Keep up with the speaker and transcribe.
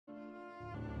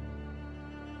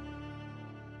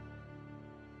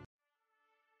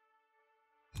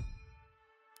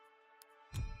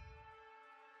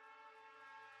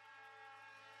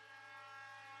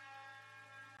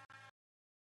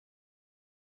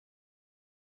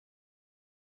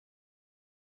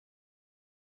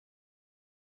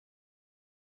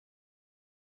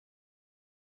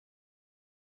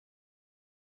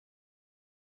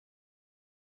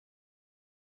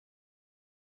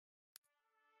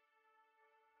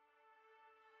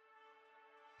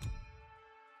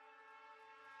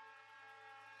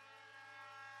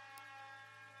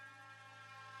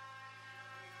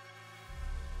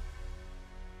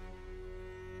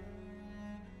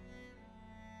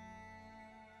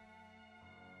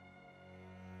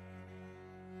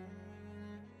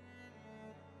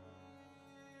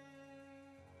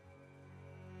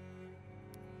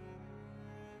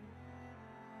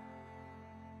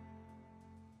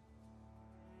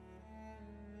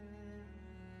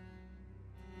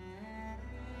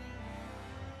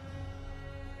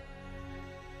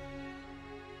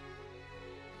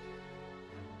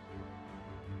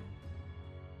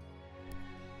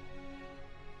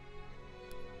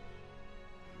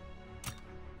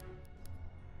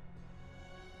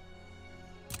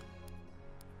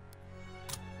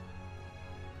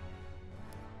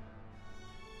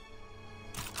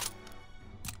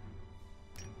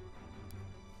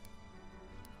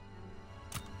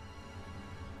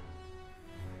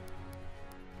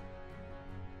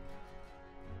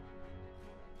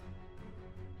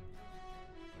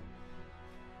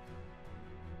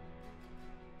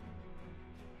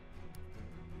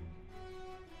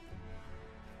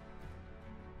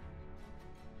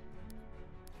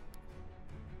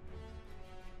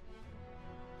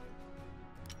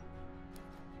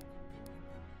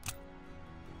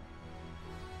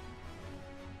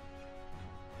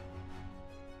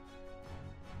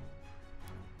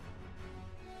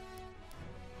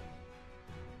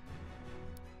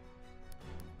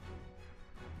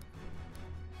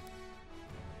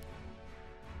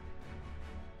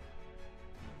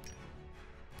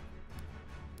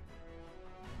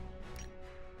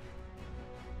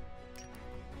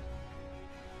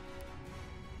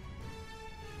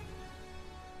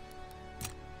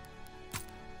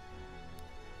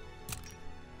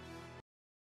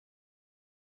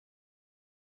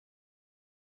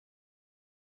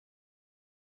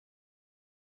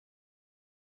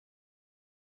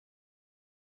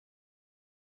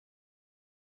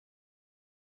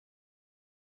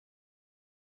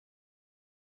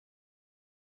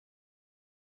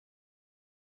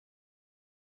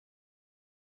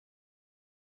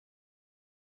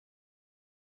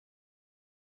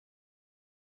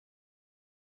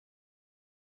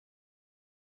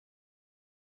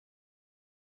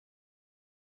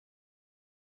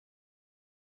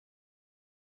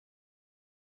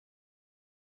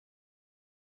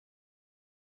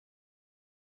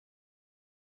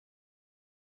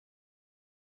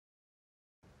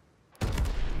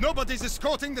Nobody's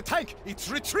escorting the tank! It's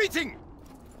retreating!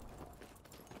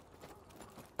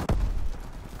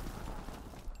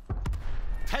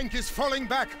 Tank is falling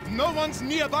back! No one's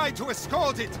nearby to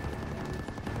escort it!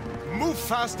 Move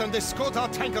fast and escort our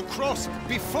tank across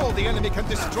before the enemy can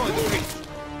destroy the bridge!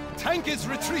 Tank is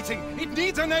retreating! It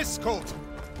needs an escort!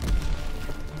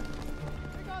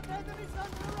 We got enemies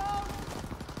on the road!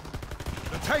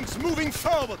 The tank's moving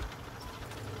forward!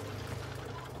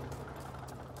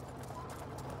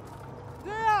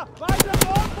 There! By the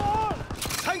wall!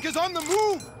 Tank is on the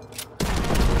move!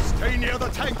 Stay near the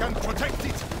tank and protect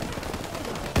it!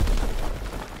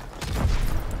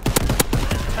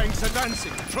 Tank's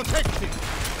advancing! Protect it!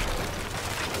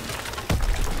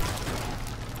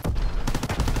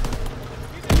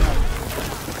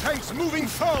 The tank's moving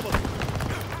forward!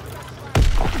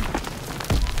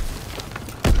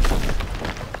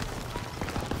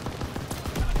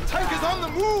 Tank is on the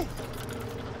move!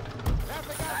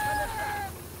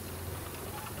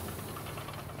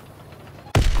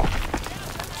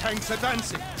 Tank's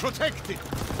advancing! Protect it!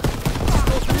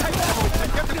 Escort the tank forward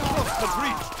and get it across the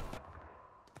bridge!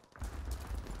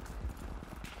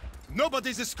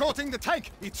 Nobody's escorting the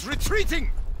tank! It's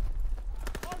retreating!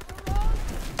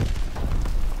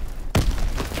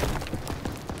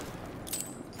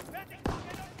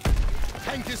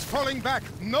 Tank is falling back!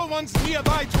 No one's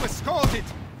nearby to escort it!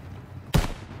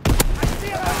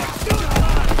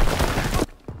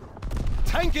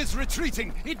 Tank is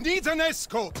retreating! It needs an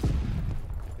escort!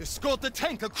 Escort the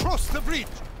tank across the bridge!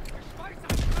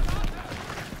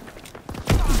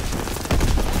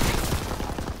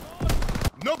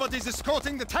 Nobody's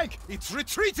escorting the tank! It's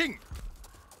retreating!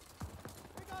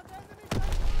 We got enemies on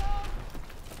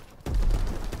the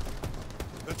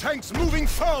road! The tank's moving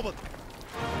forward!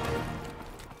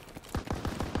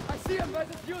 I see him by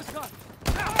the fuse gun!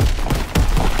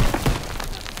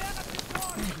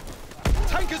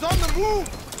 Tank is on the move!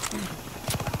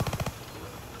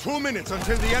 2 minutes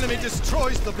until the enemy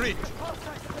destroys the bridge.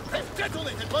 They've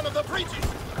detonated one of the bridges!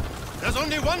 There's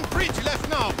only one bridge left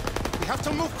now! We have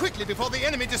to move quickly before the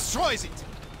enemy destroys it!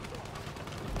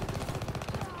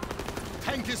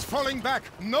 Tank is falling back!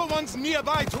 No one's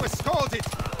nearby to escort it!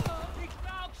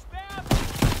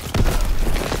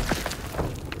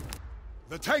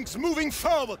 The tank's moving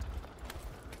forward!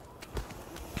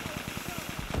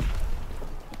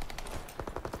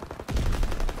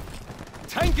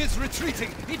 Tank is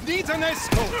retreating! It needs an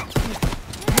escort!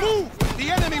 Move!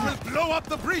 The enemy will blow up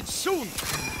the bridge soon!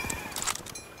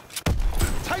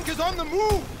 Tank is on the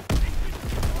move!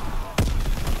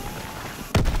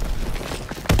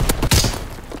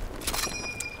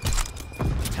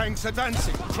 Tank's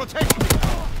advancing! Protect me!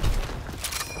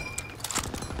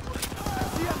 I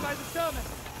see him by the summit!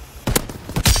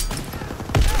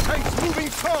 Tank's moving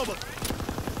forward!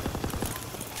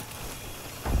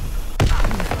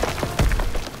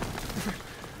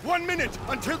 One minute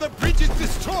until the bridge is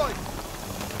destroyed!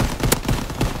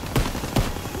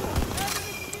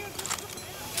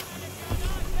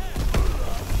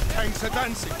 Tank's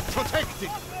advancing! Protect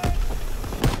it!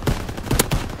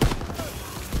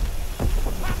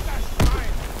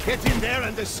 Get in there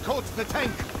and escort the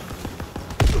tank!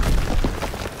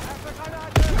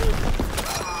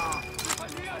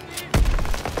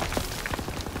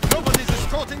 Nobody's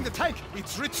escorting the tank!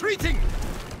 It's retreating!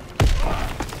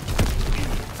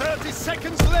 30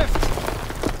 seconds left!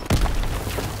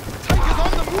 Tank is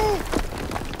on the move!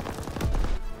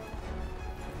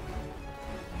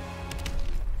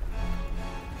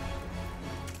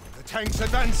 The tank's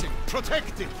advancing!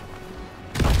 Protect it!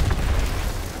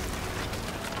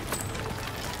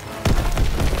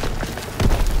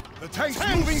 The tank's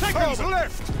moving forward!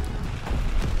 Left!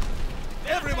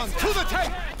 Everyone to the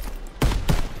tank!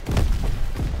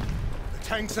 The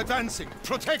tank's advancing!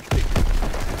 Protect it!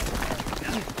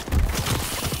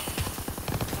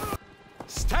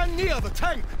 Stand near the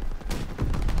tank!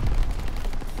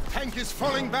 Tank is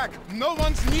falling back! No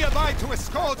one's nearby to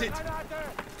escort it!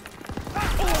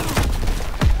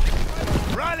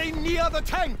 Rally near the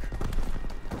tank!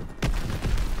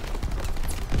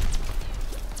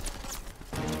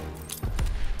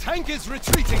 Tank is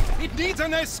retreating! It needs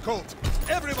an escort!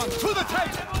 Everyone to the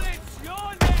tank!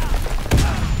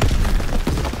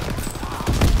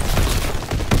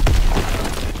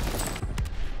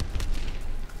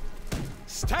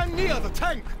 Stand near the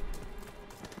tank!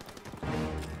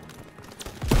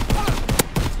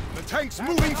 The tank's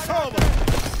moving forward!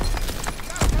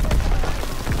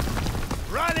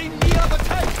 Rally near the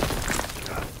tank!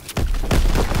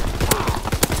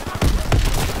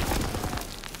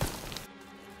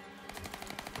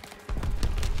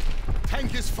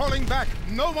 Tank is falling back.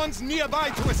 No one's nearby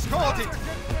to escort it.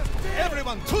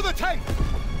 Everyone, to the tank!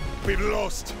 We've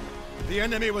lost. The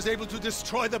enemy was able to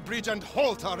destroy the bridge and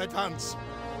halt our advance.